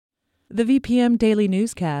The VPM Daily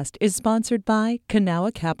Newscast is sponsored by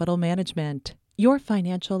Kanawha Capital Management. Your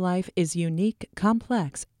financial life is unique,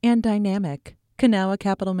 complex, and dynamic. Kanawha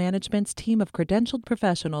Capital Management's team of credentialed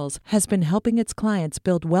professionals has been helping its clients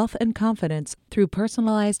build wealth and confidence through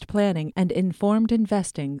personalized planning and informed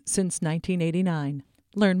investing since 1989.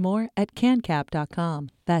 Learn more at cancap.com.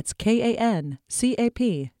 That's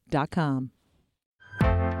KANCAP.com.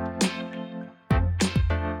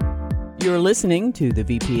 You're listening to the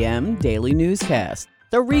VPM Daily Newscast,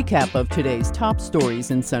 the recap of today's top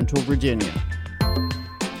stories in Central Virginia.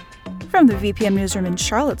 From the VPM Newsroom in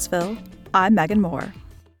Charlottesville, I'm Megan Moore.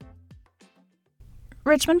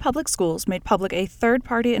 Richmond Public Schools made public a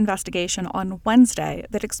third-party investigation on Wednesday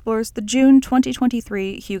that explores the June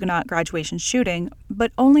 2023 Huguenot graduation shooting,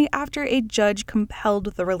 but only after a judge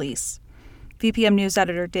compelled the release. VPM News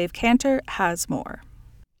editor Dave Cantor has more.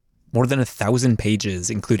 More than 1,000 pages,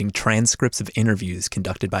 including transcripts of interviews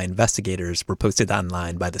conducted by investigators, were posted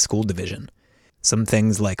online by the school division. Some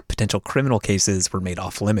things like potential criminal cases were made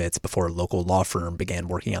off limits before a local law firm began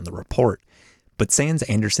working on the report. But Sands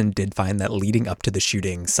Anderson did find that leading up to the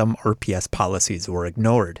shooting, some RPS policies were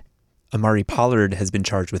ignored. Amari Pollard has been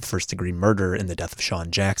charged with first-degree murder in the death of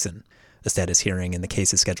Sean Jackson. A status hearing in the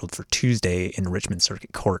case is scheduled for Tuesday in Richmond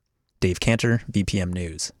Circuit Court. Dave Cantor, VPM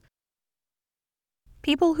News.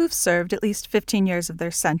 People who've served at least 15 years of their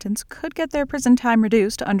sentence could get their prison time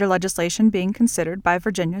reduced under legislation being considered by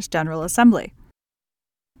Virginia's General Assembly.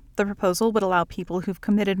 The proposal would allow people who've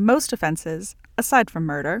committed most offenses, aside from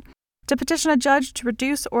murder, to petition a judge to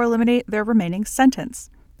reduce or eliminate their remaining sentence.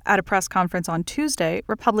 At a press conference on Tuesday,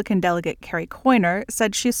 Republican delegate Carrie Coyner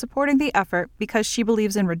said she's supporting the effort because she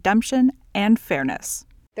believes in redemption and fairness.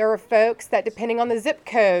 There are folks that, depending on the zip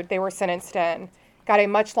code they were sentenced in, got a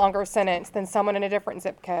much longer sentence than someone in a different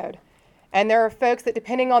zip code. And there are folks that,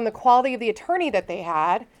 depending on the quality of the attorney that they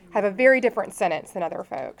had, have a very different sentence than other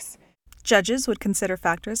folks. Judges would consider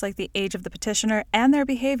factors like the age of the petitioner and their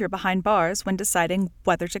behavior behind bars when deciding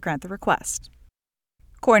whether to grant the request.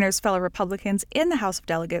 Coyner's fellow Republicans in the House of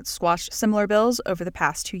Delegates squashed similar bills over the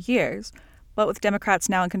past 2 years, but with Democrats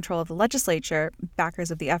now in control of the legislature,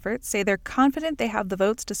 backers of the effort say they're confident they have the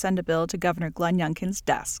votes to send a bill to Governor Glenn Youngkin's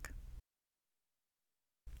desk.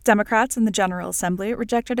 Democrats in the General Assembly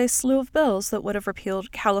rejected a slew of bills that would have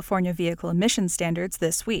repealed California vehicle emission standards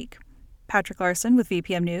this week. Patrick Larson with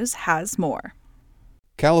VPM News has more.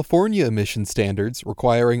 California emission standards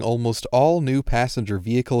requiring almost all new passenger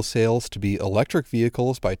vehicle sales to be electric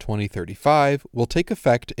vehicles by 2035 will take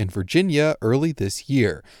effect in Virginia early this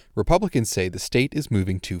year. Republicans say the state is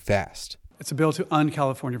moving too fast. It's a bill to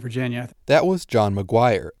un-California Virginia. That was John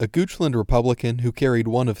McGuire, a Goochland Republican who carried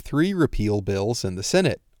one of 3 repeal bills in the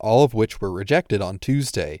Senate, all of which were rejected on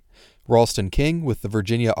Tuesday. Ralston King with the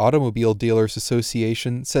Virginia Automobile Dealers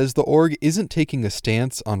Association says the org isn't taking a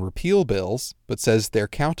stance on repeal bills, but says they're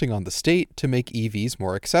counting on the state to make EVs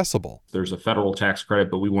more accessible. There's a federal tax credit,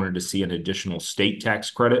 but we wanted to see an additional state tax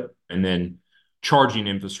credit, and then charging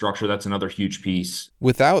infrastructure, that's another huge piece.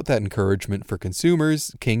 Without that encouragement for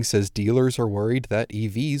consumers, King says dealers are worried that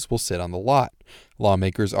EVs will sit on the lot.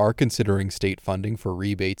 Lawmakers are considering state funding for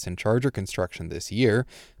rebates and charger construction this year.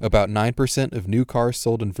 About 9% of new cars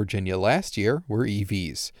sold in Virginia last year were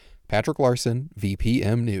EVs. Patrick Larson,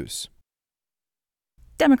 VPM News.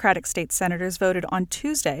 Democratic state senators voted on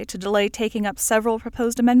Tuesday to delay taking up several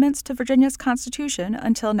proposed amendments to Virginia's Constitution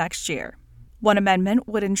until next year. One amendment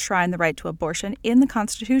would enshrine the right to abortion in the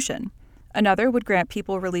Constitution. Another would grant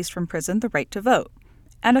people released from prison the right to vote.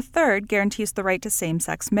 And a third guarantees the right to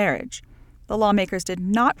same-sex marriage. The lawmakers did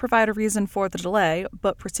not provide a reason for the delay,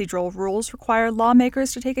 but procedural rules require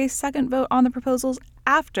lawmakers to take a second vote on the proposals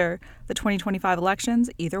after the 2025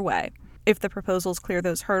 elections either way. If the proposals clear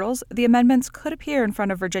those hurdles, the amendments could appear in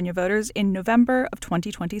front of Virginia voters in November of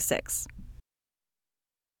 2026.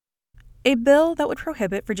 A bill that would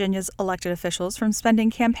prohibit Virginia's elected officials from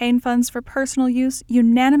spending campaign funds for personal use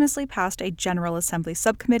unanimously passed a General Assembly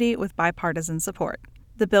subcommittee with bipartisan support.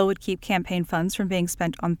 The bill would keep campaign funds from being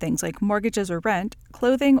spent on things like mortgages or rent,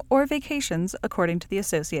 clothing, or vacations, according to the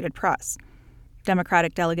Associated Press.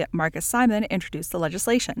 Democratic delegate Marcus Simon introduced the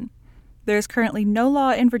legislation. There is currently no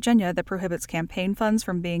law in Virginia that prohibits campaign funds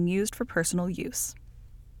from being used for personal use.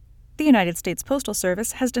 The United States Postal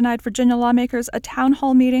Service has denied Virginia lawmakers a town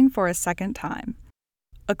hall meeting for a second time.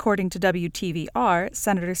 According to WTVR,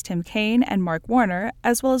 Senators Tim Kaine and Mark Warner,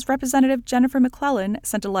 as well as Representative Jennifer McClellan,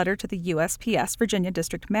 sent a letter to the USPS Virginia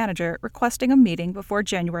District Manager requesting a meeting before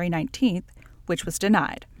January 19th, which was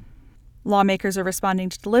denied. Lawmakers are responding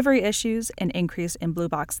to delivery issues, an increase in blue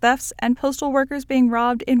box thefts, and postal workers being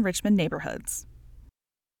robbed in Richmond neighborhoods.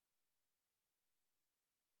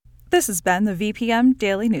 This has been the VPM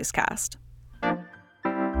Daily Newscast.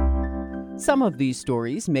 Some of these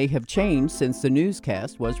stories may have changed since the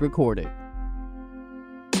newscast was recorded.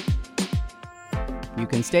 You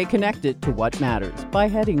can stay connected to what matters by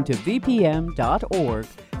heading to vpm.org/news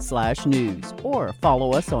or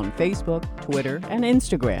follow us on Facebook, Twitter, and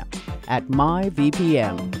Instagram at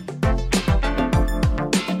MyVPM.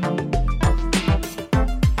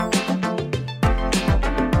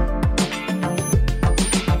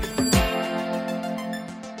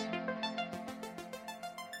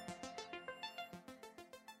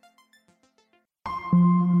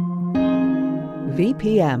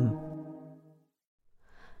 VPM.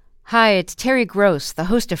 Hi, it's Terry Gross, the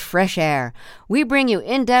host of Fresh Air. We bring you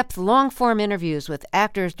in-depth, long-form interviews with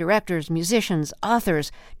actors, directors, musicians,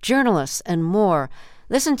 authors, journalists, and more.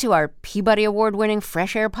 Listen to our Peabody Award-winning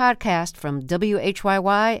Fresh Air podcast from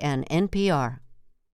WHYY and NPR.